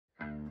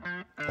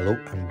Hello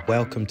and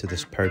welcome to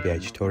this Power BI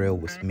tutorial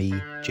with me,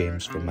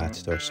 James from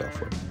Matador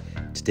Software.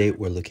 Today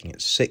we're looking at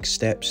 6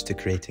 steps to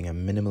creating a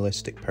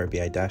minimalistic Power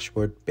BI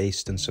dashboard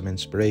based on some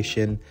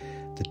inspiration,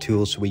 the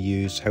tools we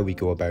use, how we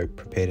go about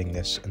preparing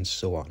this and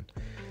so on.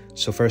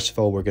 So first of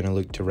all, we're going to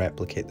look to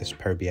replicate this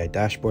Power BI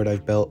dashboard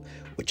I've built,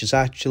 which is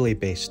actually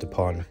based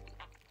upon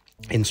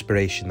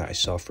inspiration that I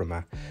saw from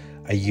a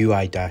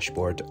UI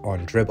dashboard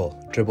on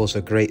Dribbble. Dribble's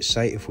a great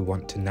site if we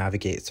want to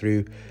navigate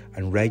through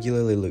and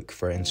regularly look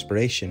for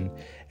inspiration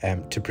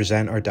to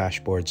present our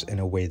dashboards in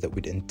a way that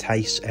would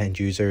entice end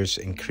users,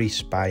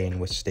 increase buy-in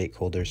with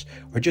stakeholders,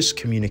 or just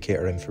communicate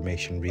our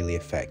information really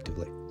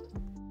effectively.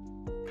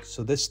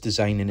 So this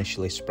design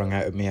initially sprung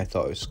out of me. I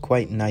thought it was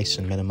quite nice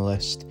and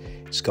minimalist.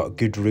 It's got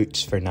good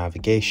roots for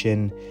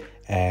navigation.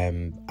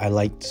 I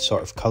liked the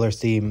sort of color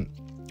theme,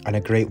 and a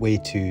great way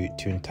to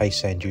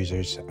entice end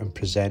users and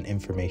present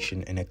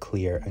information in a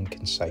clear and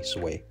concise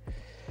way.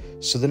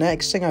 So the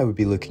next thing I would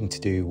be looking to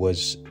do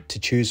was to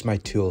choose my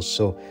tools.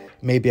 So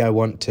maybe I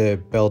want to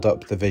build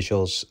up the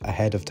visuals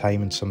ahead of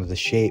time in some of the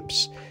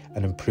shapes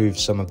and improve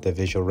some of the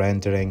visual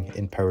rendering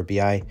in Power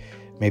BI.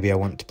 Maybe I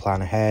want to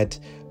plan ahead,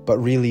 but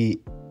really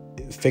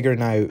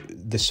figuring out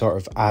the sort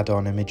of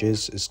add-on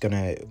images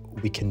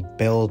we can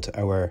build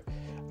our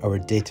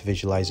data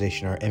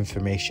visualization, our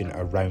information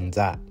around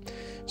that.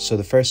 So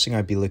the first thing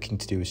I'd be looking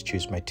to do is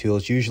choose my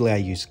tools. Usually I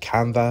use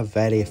Canva,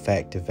 very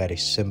effective, very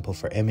simple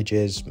for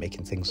images,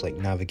 making things like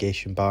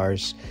navigation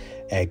bars,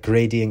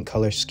 gradient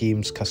color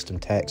schemes, custom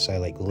text. I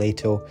like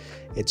Lato,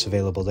 it's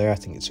available there. I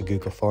think it's a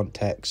Google font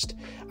text.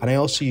 And I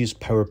also use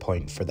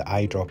PowerPoint for the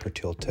eyedropper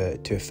tool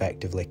to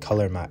effectively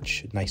color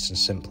match nice and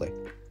simply.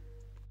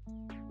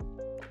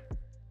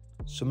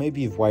 So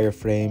maybe you've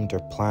wireframed or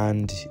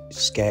planned,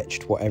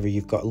 sketched, whatever,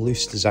 you've got a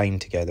loose design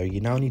together. You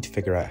now need to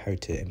figure out how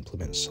to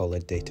implement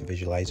solid data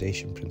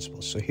visualization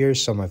principles. So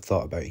here's some I've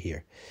thought about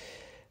here.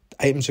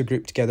 Items are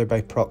grouped together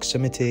by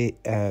proximity.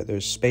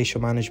 There's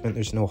spatial management.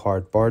 There's no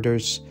hard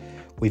borders.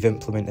 We've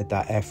implemented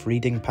that F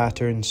reading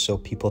pattern, so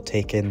people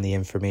take in the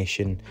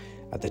information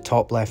at the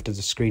top left of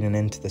the screen and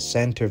into the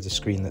center of the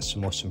screen that's the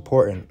most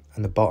important,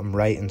 and the bottom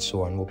right and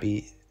so on will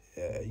be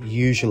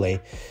usually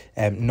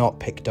not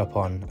picked up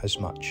on as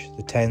much.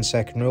 The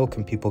 10-second rule,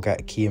 can people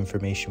get key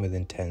information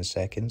within 10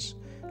 seconds?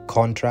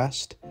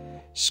 Contrast.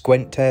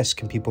 Squint test,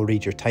 can people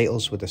read your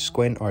titles with a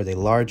squint? Are they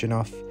large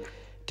enough?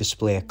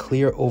 Display a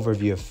clear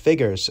overview of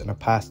figures and a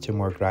path to a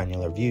more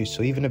granular view.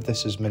 So even if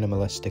this is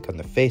minimalistic on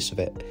the face of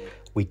it,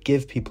 we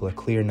give people a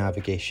clear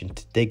navigation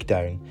to dig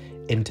down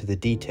into the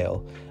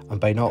detail,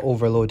 and by not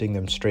overloading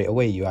them straight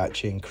away, you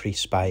actually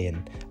increase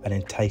buy-in and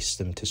entice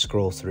them to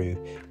scroll through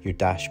your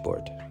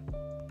dashboard.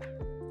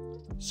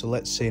 So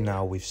let's say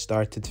now we've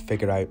started to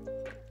figure out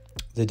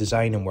the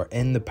design and we're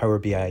in the Power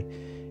BI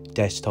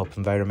desktop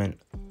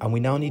environment, and we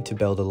now need to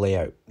build a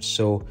layout.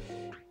 So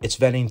it's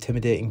very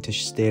intimidating to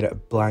stare at a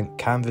blank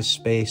canvas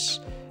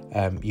space.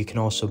 You can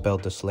also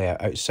build this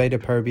layout outside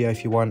of Power BI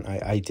if you want.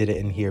 I did it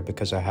in here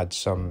because I had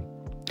some,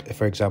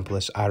 for example,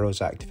 this arrow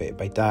is activated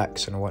by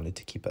DAX and I wanted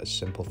to keep it as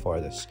simple for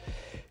this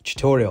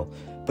tutorial.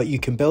 But you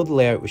can build a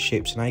layout with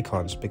shapes and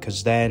icons,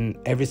 because then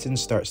everything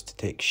starts to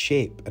take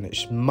shape and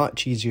it's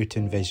much easier to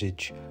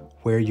envisage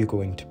where you're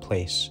going to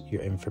place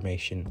your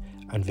information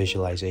and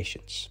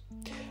visualizations.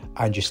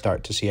 And you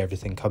start to see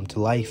everything come to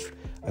life,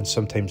 and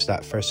sometimes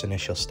that first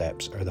initial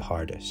steps are the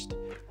hardest.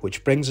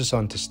 Which brings us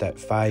on to step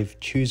 5,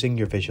 choosing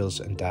your visuals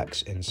and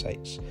DAX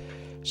insights.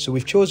 So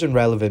we've chosen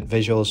relevant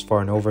visuals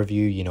for an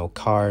overview,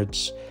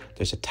 cards,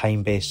 there's a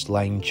time-based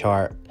line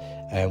chart.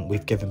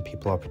 We've given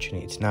people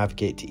opportunity to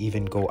navigate, to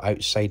even go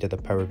outside of the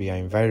Power BI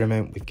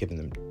environment. We've given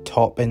them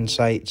top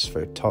insights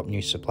for top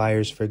new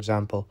suppliers, for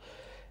example.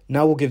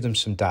 Now we'll give them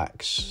some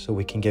DAX, so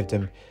we can give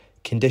them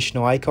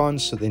conditional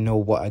icons so they know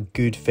what a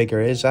good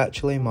figure is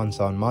actually month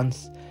on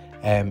month.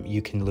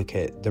 You can look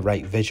at the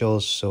right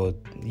visuals, so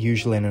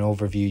usually in an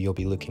overview you'll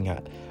be looking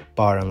at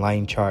bar and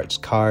line charts,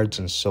 cards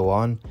and so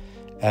on.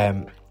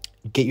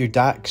 Get your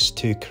DAX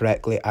to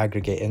correctly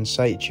aggregate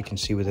insights. You can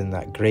see within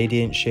that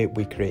gradient shape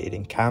we created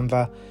in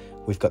Canva,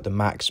 we've got the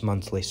max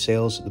monthly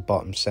sales at the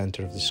bottom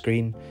center of the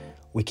screen.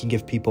 We can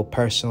give people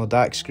personal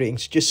DAX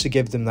ratings just to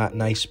give them that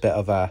nice bit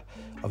of a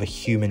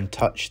human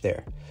touch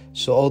there.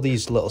 So all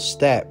these little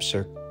steps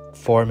are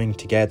forming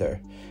together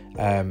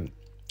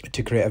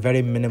to create a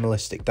very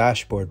minimalistic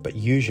dashboard, but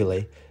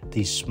usually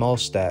these small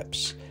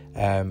steps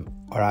are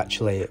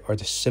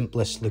the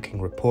simplest looking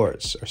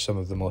reports are some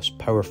of the most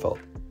powerful.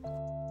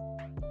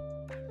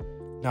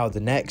 Now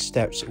the next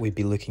steps that we'd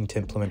be looking to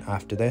implement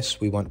after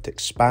this, we want to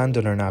expand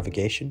on our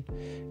navigation,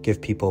 give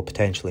people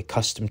potentially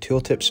custom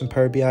tooltips in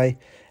Power BI,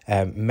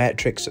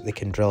 metrics that they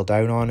can drill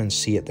down on and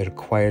see at the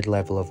required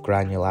level of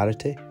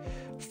granularity,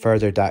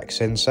 further DAX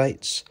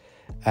insights,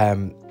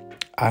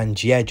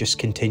 just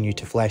continue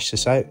to flesh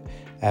this out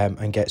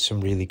and get some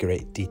really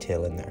great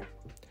detail in there.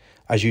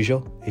 As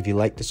usual, if you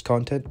like this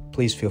content,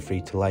 please feel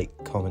free to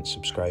like, comment,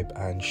 subscribe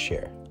and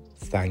share.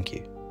 Thank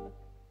you.